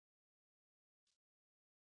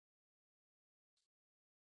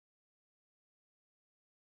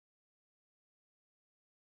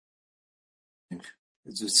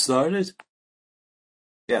Is it started?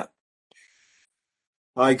 Yeah.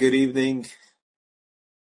 Hi, good evening.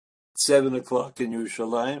 7 o'clock in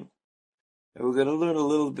Yerushalayim. And we're going to learn a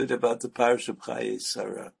little bit about the parsha of Hayye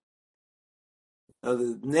Sara. Now,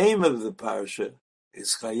 the name of the parsha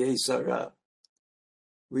is Hayye Sara,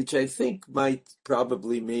 which I think might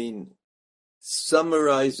probably mean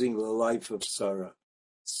summarizing the life of Sara,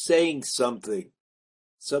 saying something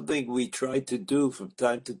we try to do from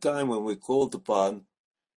time to time when we're called upon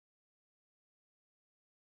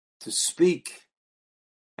to speak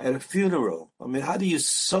at a funeral. I mean, how do you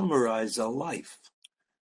summarize a life?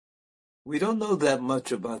 We don't know that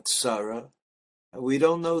much about Sara, and we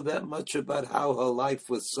don't know that much about how her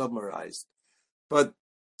life was summarized. But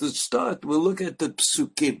to start, we'll look at the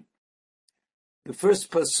psukim. The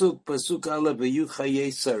first pasuk Aleph, V'yu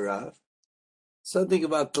Hayye Sara, something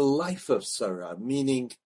about the life of Sara,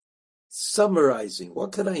 meaning summarizing.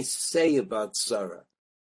 What can I say about Sara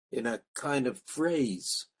in a kind of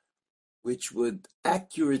phrase which would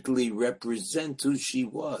accurately represent who she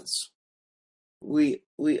was? We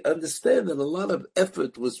understand that a lot of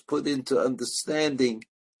effort was put into understanding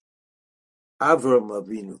Avram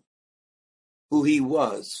Avinu, who he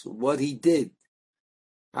was, what he did,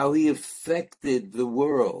 how he affected the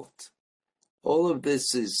world. All of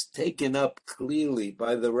this is taken up clearly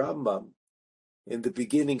by the Rambam in the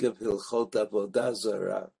beginning of Hilchot Avodah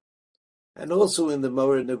Zarah, and also in the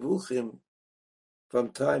Moreh Nevuchim from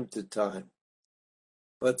time to time.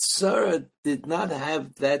 But Sarah did not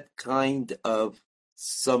have that kind of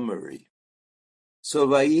summary. So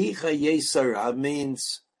Vayhi Hayye Sara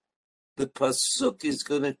means the pasuk is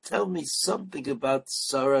going to tell me something about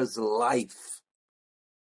Sarah's life.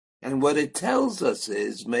 And what it tells us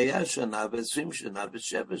is, Me'ah shana v'esrim shana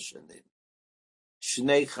v'sheva shanim.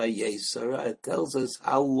 Shnei Hayye Sara, it tells us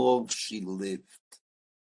how long she lived.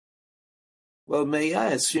 Well,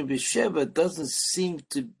 Me'ah esrim v'sheva doesn't seem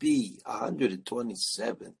to be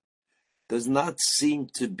 127, does not seem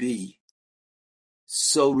to be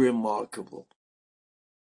so remarkable.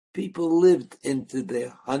 People lived into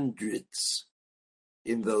their hundreds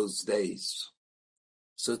in those days.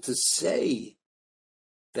 So to say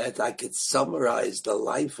that I could summarize the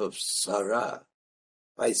life of Sarah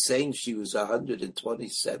by saying she was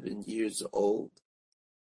 127 years old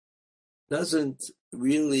doesn't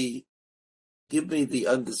really give me the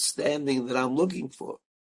understanding that I'm looking for.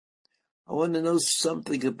 I want to know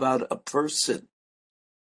something about a person,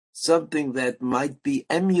 something that might be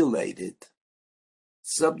emulated,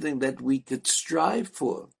 something that we could strive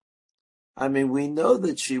for. I mean, we know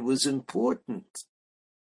that she was important.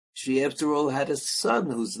 She, after all, had a son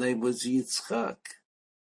whose name was Yitzchak.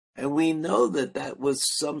 And we know that that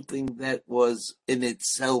was something that was in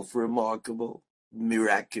itself remarkable,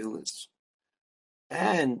 miraculous,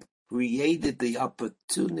 and created the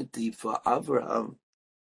opportunity for Abraham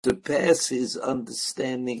to pass his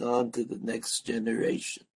understanding on to the next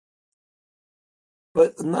generation.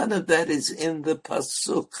 But none of that is in the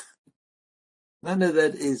pasuk. None of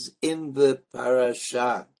that is in the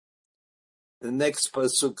parasha. The next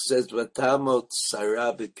pasuk says, "Vatamot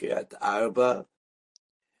Sara b'Kiryat Arba."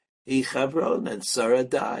 He Hebron, and Sarah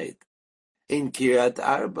died in Kiryat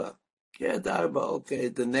Arba. Kiryat Arba, okay,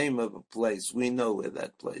 the name of a place. We know where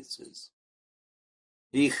that place is.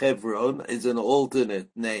 He Hebron is an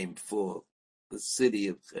alternate name for the city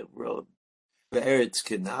of Hebron. Eretz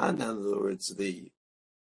Canaan, in other words, the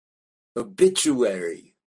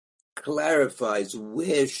obituary clarifies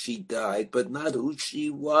where she died, but not who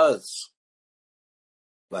she was.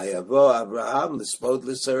 Vayavo Abraham l'spod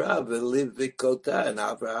l'Sarah v'liv v'kota, and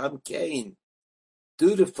Abraham came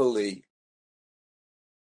dutifully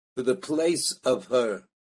to the place of her,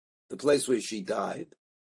 the place where she died,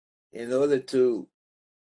 in order to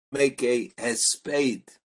make a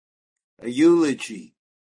hesped, a eulogy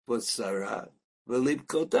for Sarah. V'liv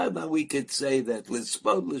kota, now we could say that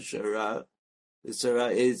l'spod l'Sarah, the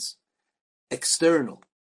Sarah is external.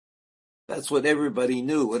 That's what everybody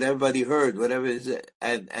knew, what everybody heard, whatever it is.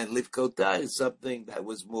 And Livkota is something that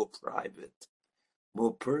was more private,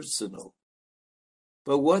 more personal.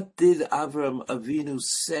 But what did Avram Avinu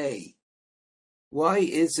say? Why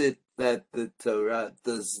is it that the Torah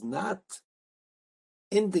does not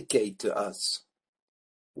indicate to us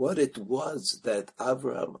what it was that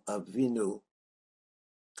Avram Avinu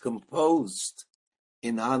composed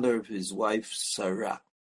in honor of his wife Sarah?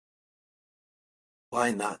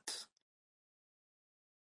 Why not?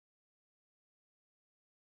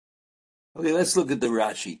 Okay, let's look at the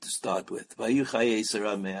Rashi to start with. Vayu Hayye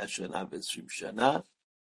Sara Me'ah Shana V'Esrim Shana. Let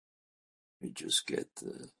me just get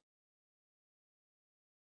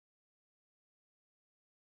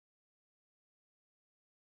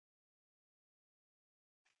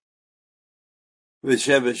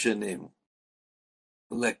ושבע שנים.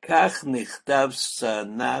 לכך נכתב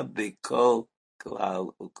שנה בכל כלל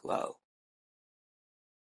וכלל.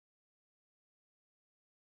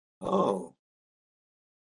 Oh,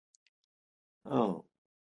 oh,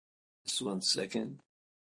 just 1 second.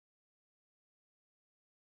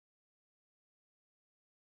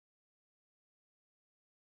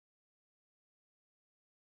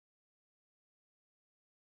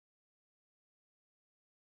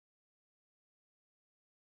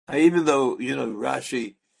 Even though,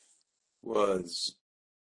 Rashi was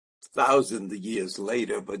thousand years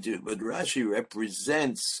later, but Rashi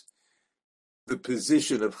represents the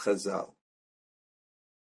position of Chazal.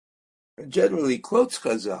 And generally quotes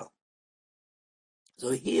Chazal.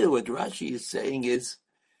 So here what Rashi is saying is,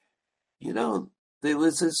 there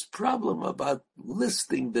was this problem about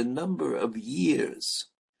listing the number of years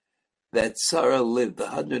that Sara lived,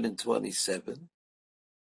 127.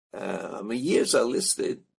 Years are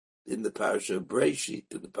listed in the parasha of Breshit,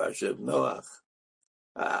 in the parasha of Noach.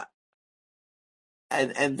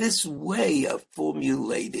 And this way of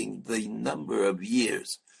formulating the number of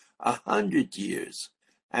years, 100 years,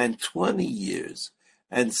 and 20 years,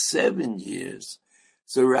 and 7 years.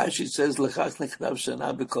 So Rashi says, L'chach nechtav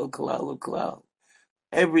shana b'kol klal u'klal.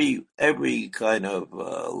 Every kind of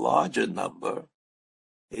larger number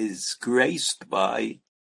is graced by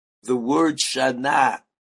the word shana,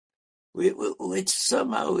 which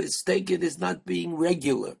somehow is taken as not being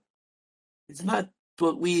regular. It's not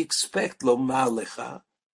what we expect, lomar lecha,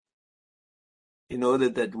 in order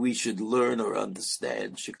that we should learn or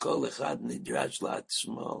understand, shekol echad nidrash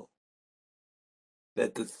la'atzmo,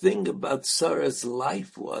 that the thing about Sarah's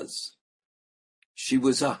life was, she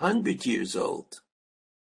was 100 years old,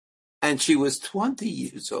 and she was 20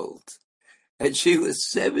 years old, and she was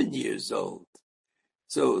 7 years old.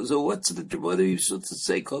 So what are you supposed to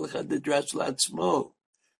say? Kol echad nidrash la'atzmo.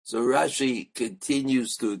 So Rashi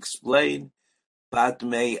continues to explain, bat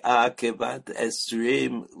me'ah kevat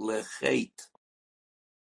esrim lechet.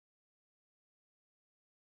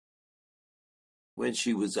 When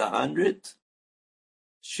she was 100,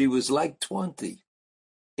 she was like 20.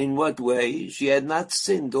 In what way? She had not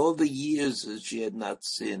sinned all the years that she had not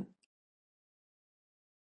sinned.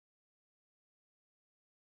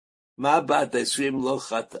 Ma bat esrim lo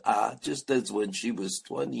chat'ah, just as when she was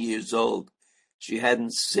 20 years old, she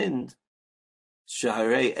hadn't sinned.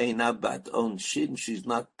 Shaharei eina bat onshin, she's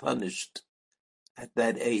not punished at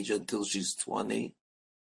that age until she's 20.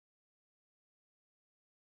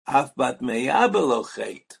 Af bat me'ah belo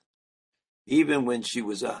chet, even when she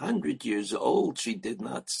was 100 years old, she did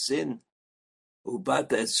not sin. Ubat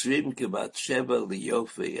esrim kebat sheva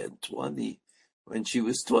liyofe, and 20. When she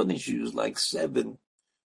was 20, she was like 7.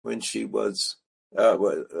 When she was,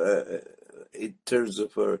 in terms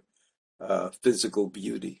of her physical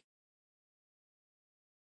beauty.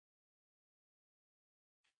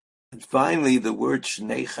 And finally, the word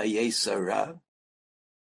Shnei Hayye Sara.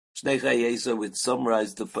 Shnei Hayye would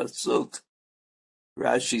summarize the pasuk.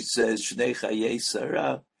 Rashi says, Shnei Hayye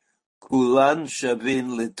Sara, Kulan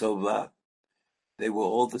Shavin Litova. They were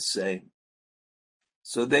all the same.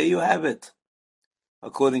 So there you have it.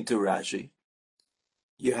 According to Rashi,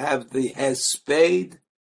 you have the hesped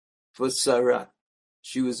for Sarah.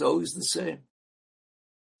 She was always the same.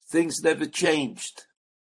 Things never changed.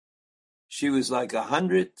 She was like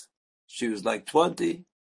 100. She was like 20.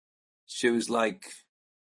 She was like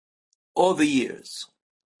all the years.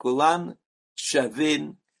 Kulan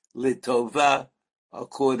shavin litova,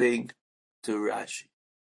 according to Rashi.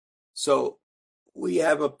 So we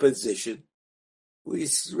have a position.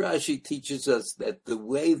 Rashi teaches us that the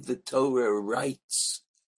way the Torah writes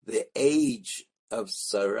the age of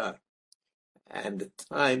Sarah and the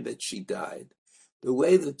time that she died, the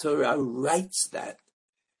way the Torah writes that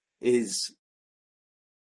is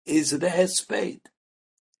the hesped.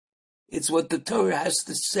 It's what the Torah has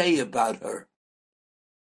to say about her.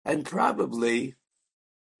 And probably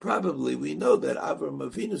we know that Avraham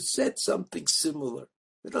Avinu said something similar.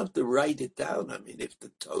 We don't have to write it down. I mean, if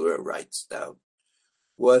the Torah writes down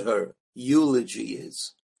what her eulogy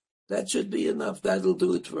is, that should be enough. That'll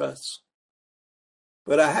do it for us.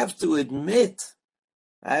 But I have to admit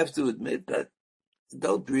that I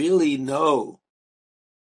don't really know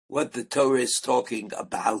what the Torah is talking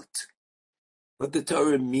about, what the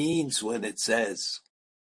Torah means when it says,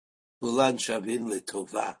 Ulan Shavin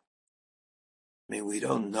L'Tova. I mean, we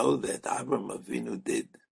don't know that Avraham Avinu did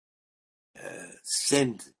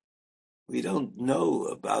sinned. We don't know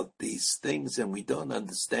about these things, and we don't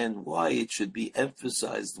understand why it should be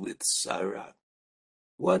emphasized with Sarah.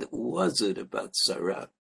 What was it about Sarah?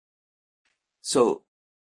 So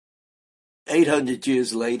 800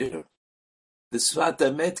 years later, the Sfat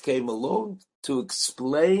Emet came along to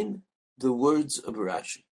explain the words of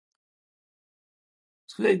Rashi.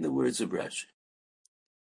 Explain the words of Rashi.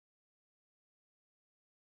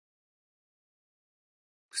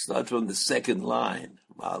 Start from the second line,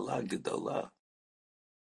 Ma'ala Gedolah.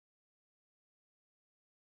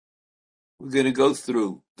 We're going to go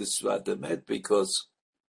through the Sfat Emet because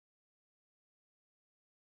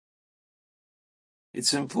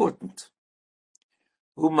it's important.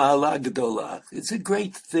 Ma'ala Gedolah. It's a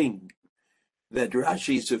great thing that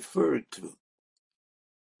Rashi is referred to.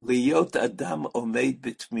 Liyot Adam Omeid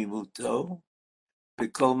B'Tmimuto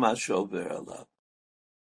B'Kol Ma Shover Alav.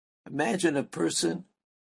 Imagine a person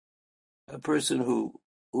who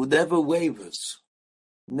never wavers,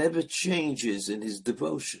 never changes in his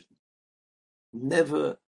devotion,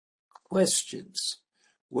 never questions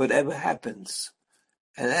whatever happens.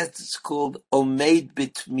 And that's called Omeid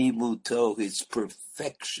B'Tmimuto, his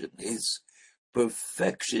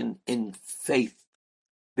perfection in faith.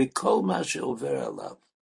 B'Kol Ma Shover Alav.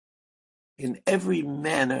 In every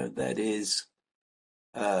manner that is,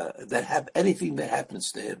 anything that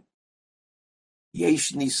happens to him.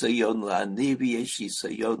 Yesh nisayon la'aniv, yesh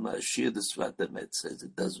nisayon la'ashir, the Sfat Emet says.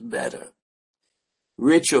 It doesn't matter.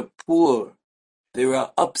 Rich or poor, there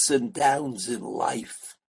are ups and downs in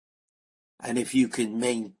life. And if you can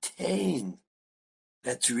maintain,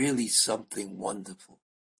 that's really something wonderful.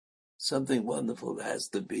 Something wonderful that has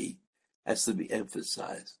to be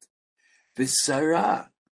emphasized. The Sara,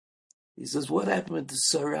 he says, what happened to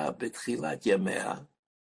Sara? Betchilat Yamea.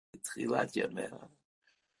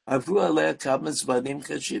 Avru aleh kama zmanim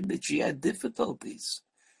kashim, that she had difficulties.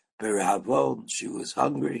 Beravon, she was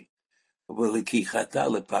hungry. V'lekichata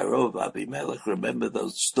leparo v'Abimelech. Remember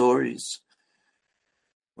those stories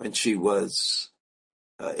when she was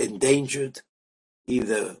endangered,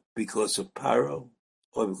 either because of Paro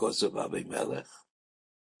or because of Abimelech.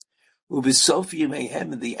 Ubisof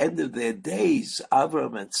Yimehem, at the end of their days,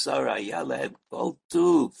 Avram and Sarah Yalahem kol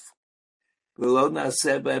tuv. V'lo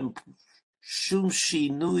na'aseh b'hem shum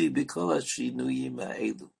shinui b'kol hashinuyim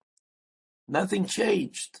ha'elu. Nothing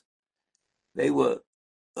changed.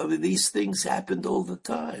 These things happened all the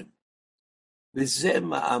time. V'zeh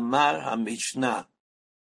ma'amar ha'mishnah.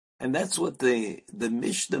 And that's what the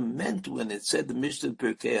Mishnah meant when it said, the Mishnah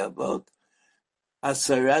Pirkei Avot,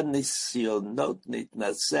 Asara nisyonot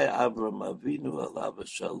nitnaseh Avram Avinu alav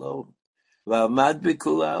shalom. V'amad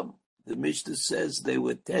b'kulam. The Mishnah says there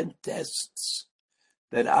were 10 tests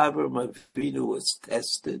that Avram Avinu was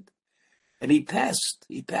tested. And he passed.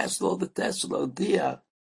 He passed all the tests. Lodia.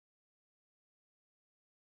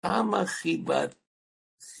 Ama chibato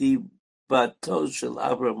shel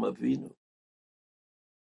Avram Avinu.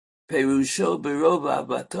 Perusho berova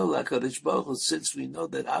avato HaKadosh Baruch Hu, since we know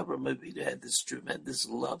that Avram Avinu had this tremendous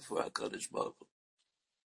love for HaKadosh Baruch Hu.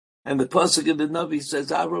 And the pasuk in the Navi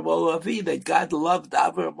says, Avram Avinu, that God loved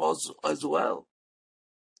Avram also as well.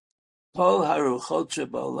 Kol haruchot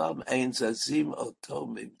shebaolam ein zazim oto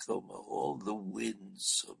mimkomo. All the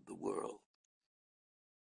winds of the world,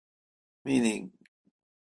 meaning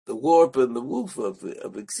the warp and the woof of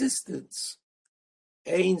existence,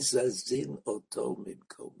 ein zazim oto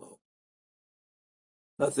mimkomo.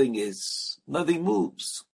 Nothing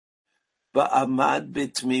moves. But Amad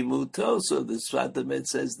Bitmimuto, so the Sfat Emet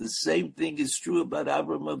says the same thing is true about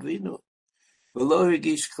Avram Avinu.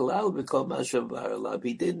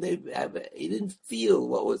 He didn't feel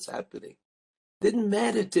what was happening. It didn't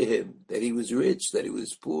matter to him that he was rich, that he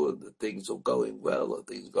was poor, that things were going well or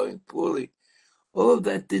things going poorly. All of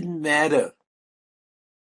that didn't matter.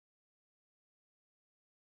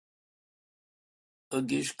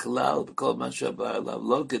 It's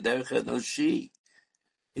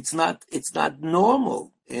not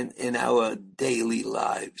normal in our daily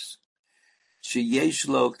lives. Sheyesh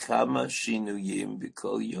lo kama shinuyim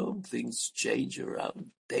b'kol yom. Things change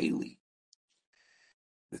around daily.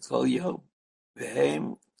 B'kol yom.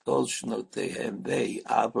 V'hem kol shnotehem. They,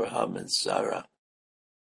 Abraham and Sarah.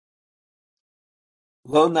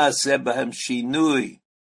 Lo na'aseh b'hem shinui.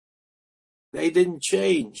 They didn't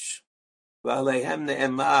change. V'aleihem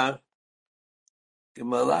ne'emar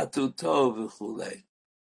gemalatu tov v'chulei.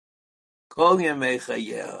 Kol yemei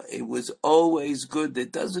chayeh. It was always good.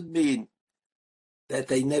 It doesn't mean that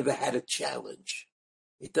they never had a challenge.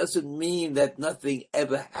 It doesn't mean that nothing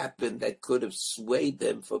ever happened that could have swayed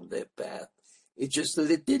them from their path. It's just that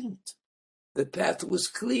it didn't. The path was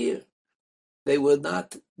clear. They were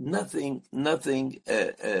nothing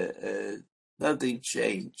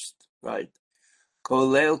changed, right?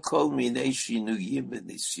 Kolel kol minei shinuyim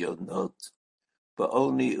v'nisyonot, but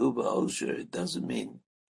only uba osher. It doesn't mean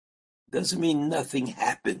doesn't mean nothing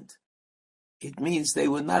happened. It means they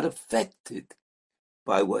were not affected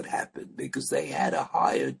by what happened because they had a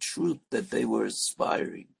higher truth that they were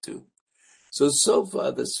aspiring to. So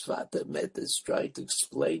far, the Sfat Emet is trying to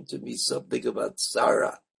explain to me something about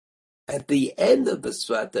Sara. At the end of the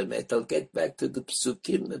Sfat Emet, I'll get back to the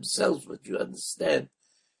Psukim themselves, but you understand,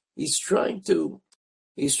 he's trying to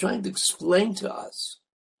explain to us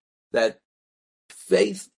that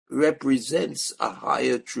faith represents a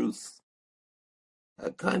higher truth,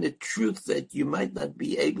 a kind of truth that you might not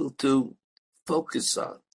be able to focus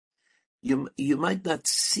on. You might not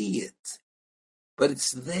see it, but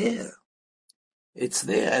it's there. It's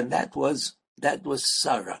there, and that was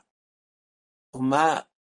Sarah. Uma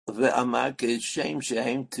ve'amar ke'shem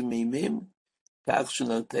shehem temimim kach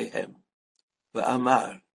shenotehem.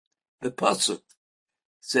 Ve'amar, the pasuk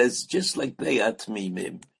says just like they are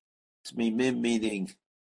temimim. Temimim meaning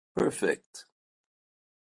perfect.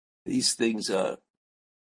 These things are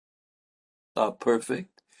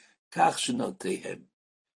perfect. Kach shenotehem.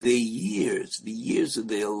 The years of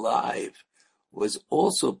their life was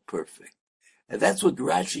also perfect. And that's what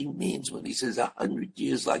Rashi means when he says 100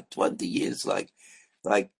 years, like 20 years, like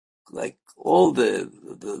all the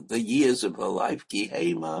years of her life.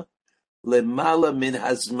 Kihema lemala min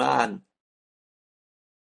hazman.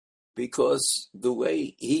 Because the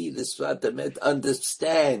way the Sfat Emet,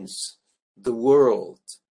 understands the world,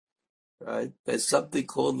 right? There's something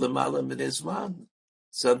called lemala min hazman,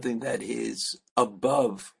 something that is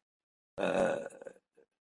above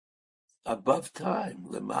time,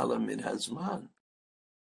 lemala min hazman.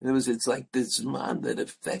 In other words, it's like the zman that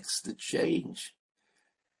affects the change.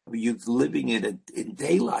 I mean, you're living in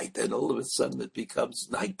daylight, and all of a sudden it becomes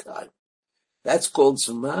nighttime. That's called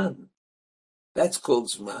zman. That's called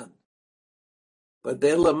zman. But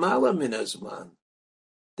they're lemala min hazman.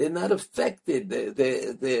 They're not affected. They're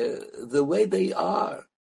the way they are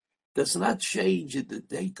does not change in the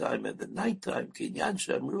daytime and the nighttime. Kinyan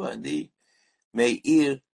shamru ani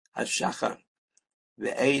me'ir hashachar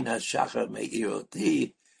ve'ein hashachar me'ir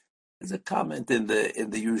oti. There's a comment in the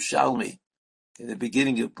Yerushalmi, in the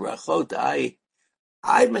beginning of Brachot.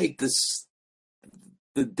 I make the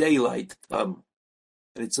daylight come,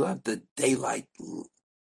 and it's not the daylight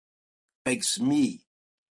makes me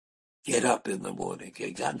get up in the morning.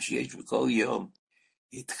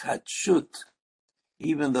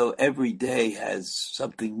 Even though every day has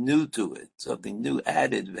something new to it, something new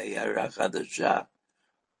added,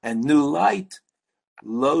 and new light.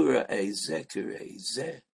 Lo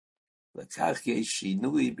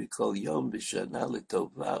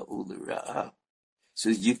so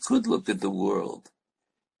you could look at the world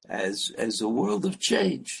as a world of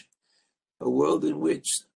change, a world in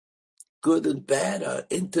which good and bad are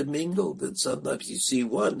intermingled, and sometimes you see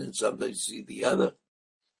one and sometimes you see the other.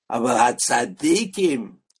 But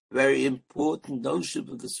tzaddikim, very important notion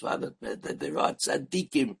of the Sfat Emet, that there are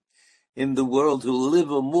tzaddikim in the world who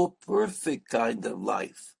live a more perfect kind of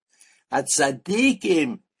life.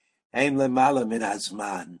 Tzaddikim הם למעלה מן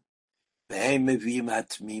הזמן, והם מביאים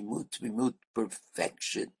התמימות,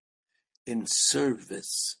 perfection in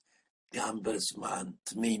service, גם בזמן,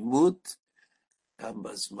 תמימות, גם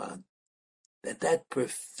בזמן. That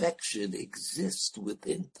perfection exists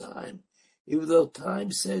within time, even though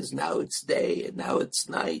time says now it's day and now it's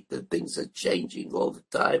night and things are changing all the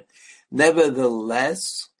time.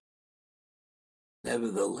 Nevertheless,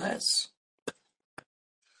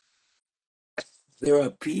 there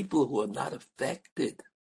are people who are not affected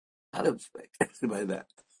by that.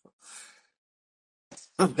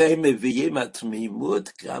 והם מביאים התמימות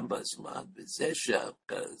גם בזמן, וזה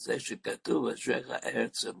שכתוב אשריך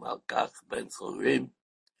ארץ המלכך בן חורים,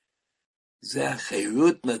 זה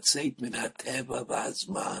החירות נצאת מן הטבע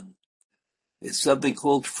והזמן. There's something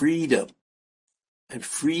called freedom, and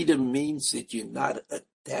freedom means that you're not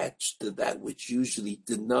attached to that which usually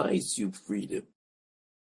denies you freedom.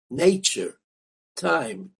 Nature,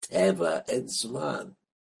 time, teva, and zman.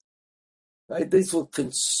 Right? These were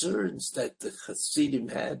concerns that the Hasidim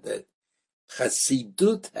had, that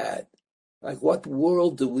Hasidut had. Like, what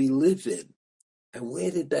world do we live in? And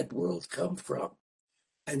where did that world come from?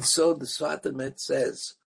 And so the Sfat Emet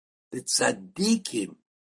says that tzaddikim,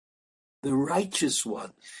 the righteous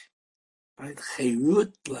ones, right?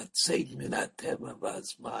 Chirut latzeit min hateva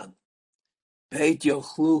v'azman. Beit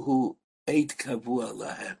yochluhu eit kavua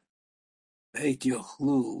lahem. Beit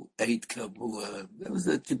yochluhu eit kavua. That was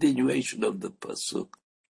the continuation of the pasuk.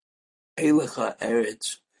 Eilecha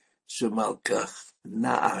eretz shemalkach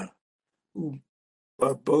na'ar.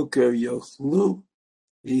 Baboker yochlu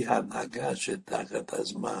hi hanhaga shetachat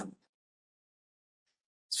hazman.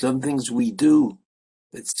 Some things we do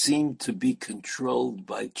that seem to be controlled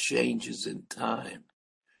by changes in time.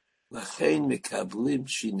 Lachein mekablim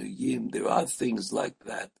shinuyim. There are things like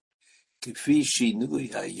that. Kifi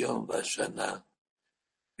shinui hayom v'ashana.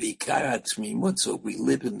 V'ikar hatzmimut. So we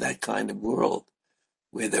live in that kind of world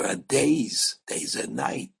where there are days and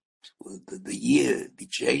night. The year, the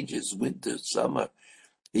changes, winter, summer.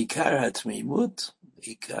 V'ikar hatzmimut.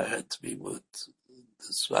 The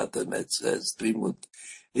Svat Emet says tmimut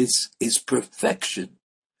is perfection,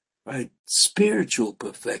 right? Spiritual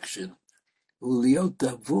perfection. Uliot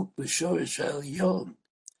davuk b'shorish ha'elyon.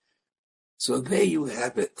 So there you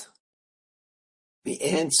have it. The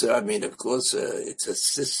answer, I mean, of course, it's a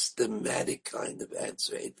systematic kind of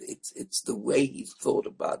answer. It's the way he thought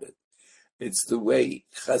about it. It's the way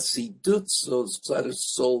Chassidut sort of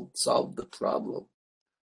solved the problem.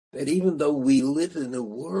 That even though we live in a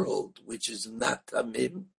world which is not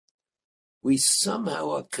tamim, we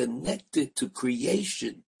somehow are connected to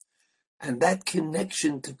creation, and that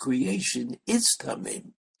connection to creation is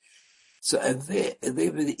tamim. So there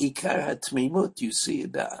the ikar hatmimut, you see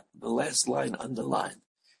the last line underlined.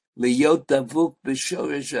 Liyot davuk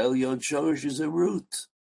b'shorish elyon. Shorish is a root.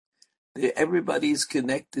 Everybody is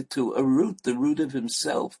connected to a root, the root of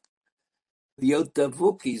himself. Liyot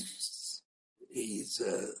davuk, he's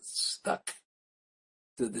stuck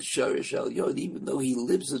to the shorish elyon, even though he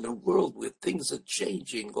lives in a world where things are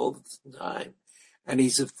changing all the time, and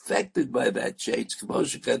he's affected by that change.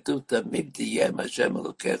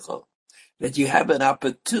 That you have an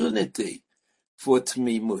opportunity for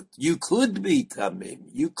tmimut. You could be tamim.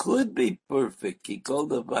 You could be perfect. You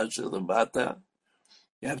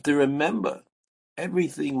have to remember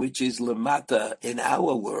everything which is lamata in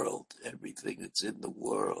our world, everything that's in the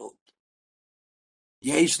world.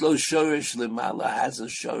 Yesh lo shorish lemala, has a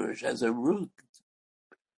shorish, has a root,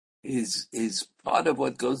 is part of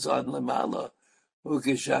what goes on lemala.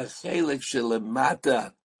 Ukeshachelek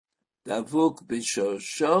shelemata davuk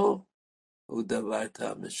b'shosho.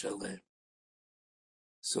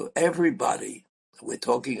 So everybody, we're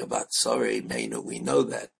talking about Sara Imenu, we know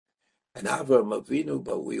that, and Avraham Avinu,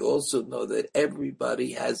 but we also know that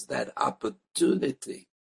everybody has that opportunity,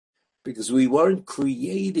 because we weren't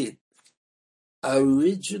created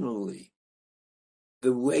originally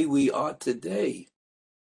the way we are today,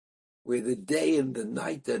 where the day and the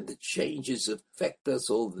night and the changes affect us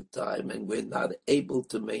all the time, and we're not able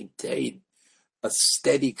to maintain a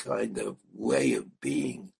steady kind of way of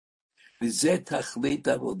being. And so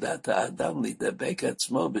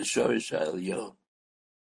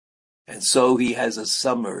he has a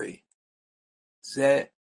summary. Ze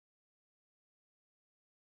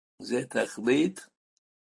tachlit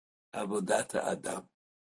avodat ha'adam.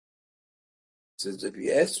 Says, if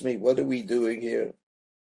you ask me, what are we doing here?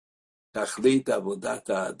 Tachlit avodat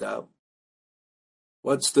ha'adam.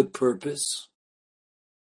 What's the purpose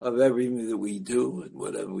of everything that we do and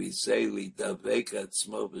whatever we say?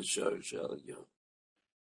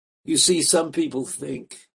 You see, some people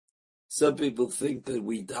think that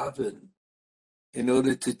we daven in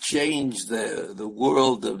order to change the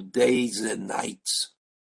world of days and nights,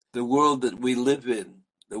 the world that we live in,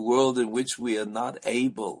 the world in which we're not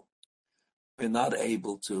able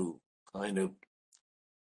to kind of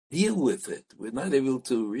deal with it. We're not able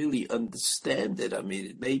to really understand it. I mean,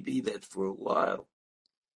 it may be that for a while,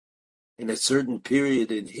 in a certain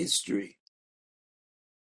period in history,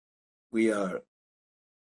 we are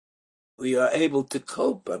able to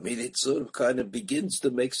cope. I mean, it sort of kind of begins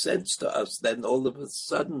to make sense to us. Then all of a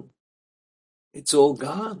sudden, it's all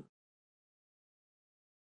gone.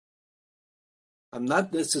 I'm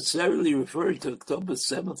not necessarily referring to October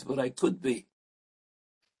 7th, but I could be.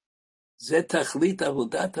 Zeh tachlit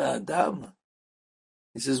avodat ha'adam.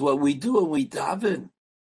 He says, what we do when we daven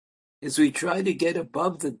is we try to get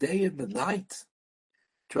above the day and the night,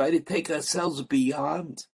 try to take ourselves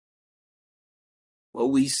beyond what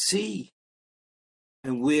we see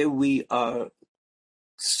and where we are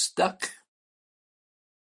stuck.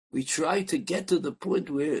 We try to get to the point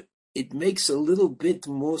where it makes a little bit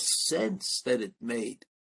more sense than it made.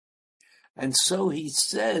 And so he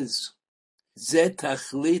says, Zeh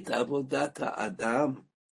tachlit avodat ha'adam.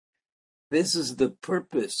 This is the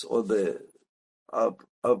purpose or of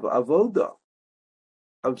avodah,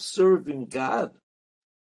 of serving God,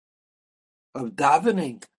 of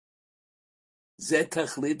davening. Zeh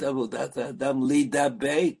tachlit avodat ha'adam,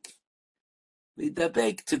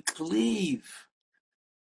 lidabek, to cleave,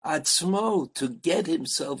 atzmo, to get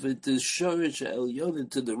himself into shorish ha'elyon,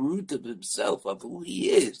 into the root of himself, of who he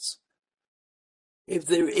is. If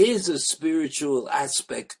there is a spiritual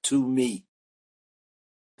aspect to me,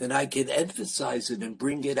 then I can emphasize it and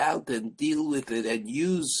bring it out and deal with it and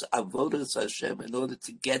use Avodas Hashem in order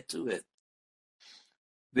to get to it.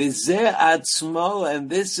 V'zeh atzmo, and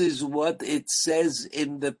this is what it says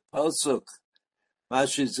in the Pasuk.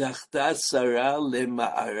 Mashizachta Sara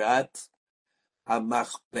lema'arat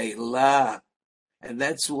hamachpelah. And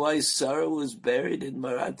that's why Sarah was buried in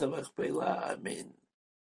Marat HaMachpelah. I mean,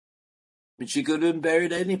 she could have been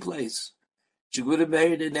buried any place. She could have been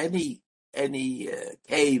buried in any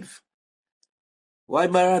cave. Why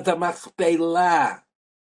Marat HaMachpelah?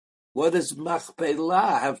 What does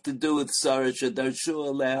Machpelah have to do with Sarah? Shedarshu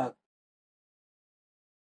Aleh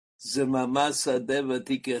Zemama Sadeh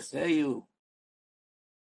V'tikecheyu.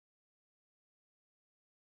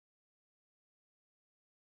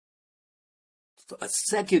 A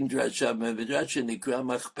second drasha, Medrasha Nikra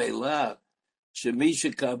Machpelah, Shemi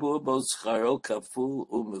Shekabur Bo Scharo Kaful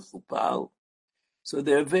Umechupal. So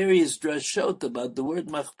there are various drashot about the word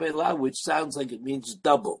Machpelah, which sounds like it means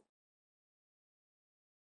double.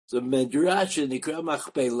 So Medrasha Nikra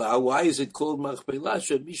Machpelah, why is it called Machpelah?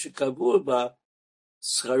 Shemi Shekabur Ba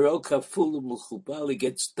Scharo Kaful Umechupal, he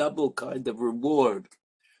gets double kind of reward.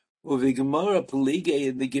 Uvi Gemara Pelige,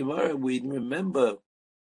 in the Gemara we remember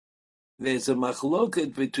there's a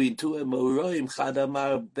machloket between two Amoroim,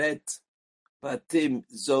 Chadamar Bet Patim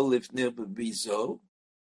Zolif Nir Bizo.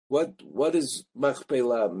 What does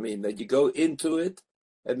Machpelah mean? That you go into it,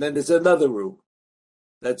 and then there's another room.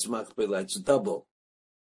 That's Machpelah. It's double.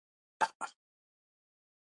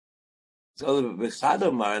 So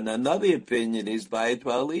Chadamar, and another opinion is Bayit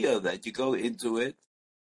Valiyah, that you go into it,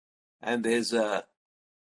 and there's an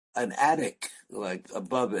attic like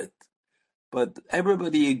above it. But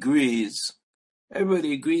everybody agrees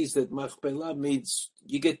that Machpelah means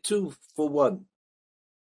you get two for one.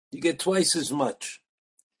 You get twice as much.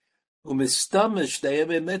 Umistamish, they have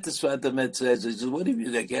a metasvat says, what if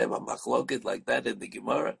you have a machloket like that in the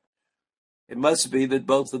Gemara? It must be that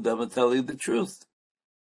both of them are telling the truth.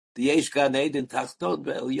 The Yesh Gan Eden Tachton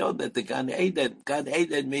Ve'elyon, that the Gan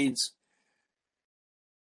Eden means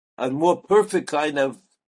a more perfect kind of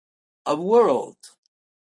world.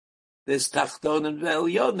 There's Tachton and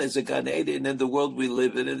Ve'elyon. There's a Gan Eden in the world we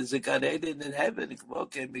live in, and there's a Gan Eden in heaven.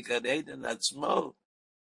 Can be Gan Eden Atzmo.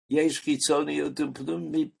 Yesh Chitzoniyut and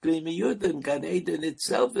Pnimiyut, and Gan Eden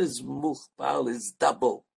itself is Muchbal, is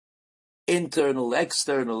double. Internal,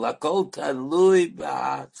 external. Akol Tanlui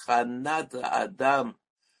Ba'achanat Adam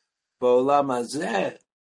Ba'olam Hazeh.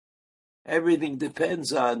 Everything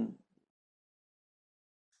depends on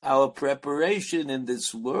our preparation in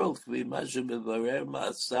this world. He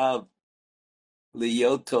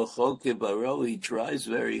tries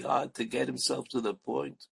very hard to get himself to the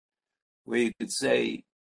point where you could say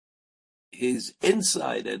his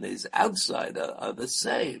inside and his outside are the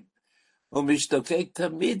same. He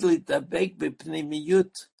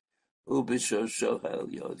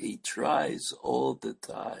tries all the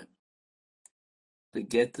time to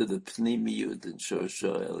get to the pnimiyut and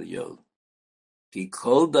shorsho elyon. Ki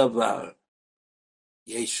kol davar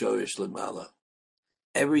yesh shorish lemala.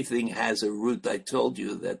 Everything has a root. I told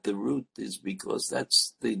you that the root is because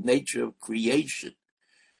that's the nature of creation.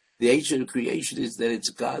 The nature of creation is that it's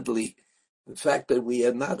godly. The fact that we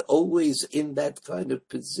are not always in that kind of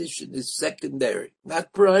position is secondary,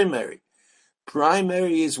 not primary.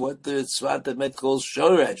 Primary is what the Svat Emet calls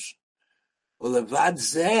shoresh. Ulevad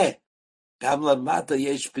zeh, gam lamata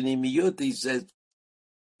yesh pnimiyut, he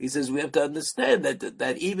says we have to understand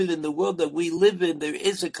that even in the world that we live in, there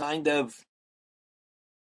is a kind of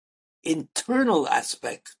internal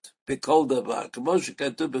aspect. That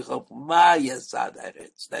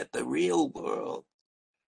the real world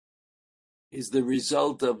is the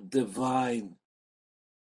result of divine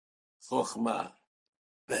chokhmah.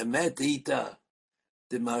 Be'emet ita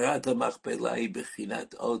Marat HaMachpelah hi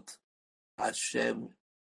bechinat ot Hashem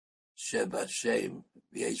Shebashem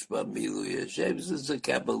v'yesh ba milui Hashem. This is a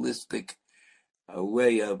Kabbalistic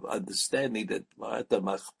way of understanding that Marat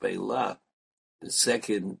HaMachpelah, the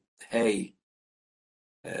second Hayye,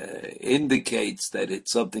 indicates that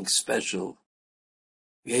it's something special.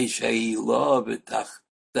 Yesh Hayye lo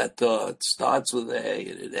v'tachtato. It starts with a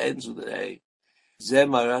Hayye and it ends with a Hayye. Zeh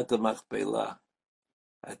Marat HaMachpelah.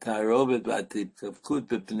 That's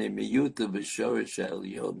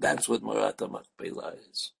what Marat HaMachpelah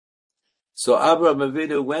is. So Abraham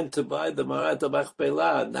Avinu went to buy the Marat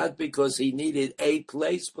HaMachpelah, not because he needed a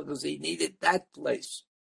place, because he needed that place.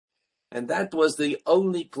 And that was the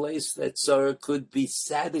only place that Sarah could be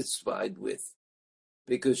satisfied with,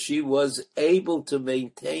 because she was able to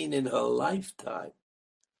maintain in her lifetime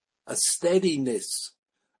a steadiness,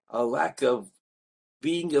 a lack of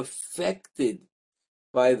being affected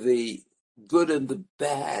by the good and the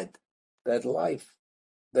bad that life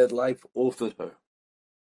offered her.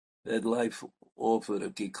 That life offered her.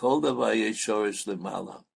 Ki kol davar yesh shoresh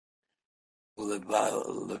lemala.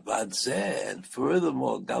 Levad zeh, and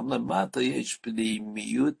furthermore, gam lemata yesh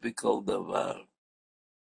pnimiyut b'kol davar.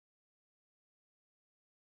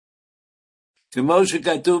 כמו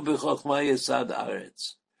שכתוב בחוכמה יסד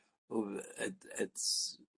הארץ,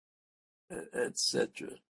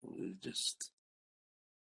 etc. Just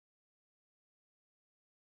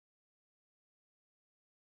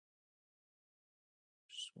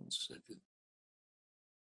 1 second.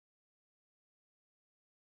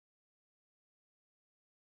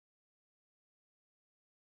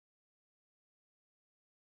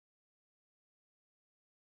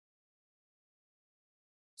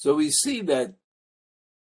 So we see that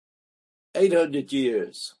 800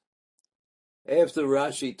 years after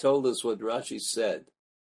Rashi told us what Rashi said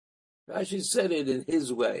it in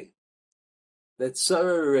his way, that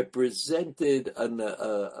Sara represented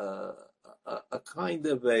a kind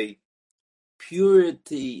of a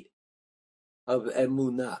purity of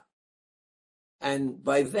emunah. And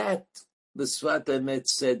by that, the Sfat Emet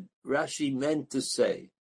said, Rashi meant to say,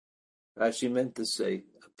 a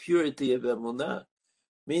purity of emunah,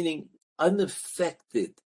 meaning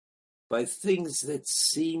unaffected by things that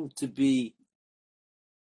seem to be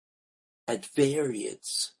at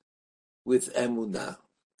variance with emunah.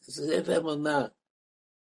 Because if emunah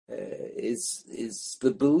is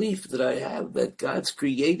the belief that I have that God's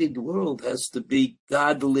created world has to be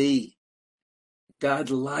godly,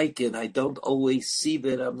 godlike, and I don't always see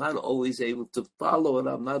that. I'm not always able to follow it.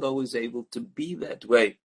 I'm not always able to be that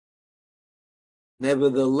way.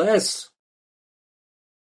 Nevertheless,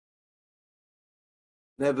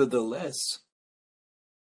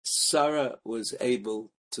 Sarah was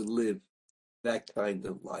able to live that kind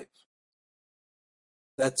of life.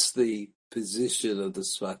 That's the position of the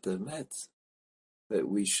Sfat Emet that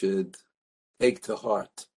we should take to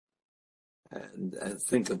heart and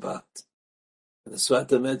think about. And the Sfat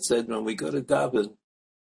Emet said, when we go to daven,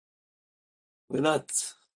 we're not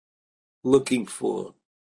looking for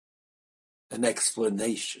an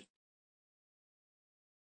explanation.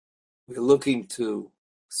 We're looking to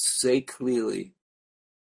say clearly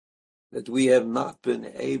that we have not been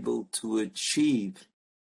able to achieve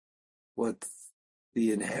what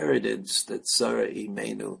the inheritance that Sara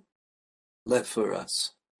Imenu left for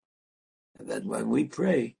us. And that when we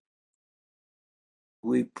pray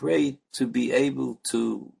to be able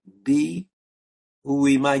to be who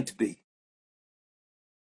we might be.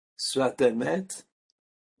 Sfat Emet,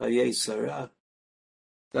 Hayye Sara,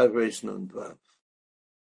 Davresh Nun Vav.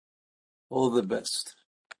 All the best.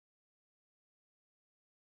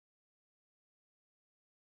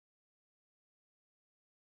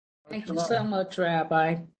 Thank you so much,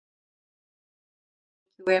 Rabbi.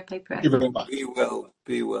 Rabbi Pratt. Thank you very much. Be well.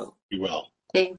 Be well. Be well. Thank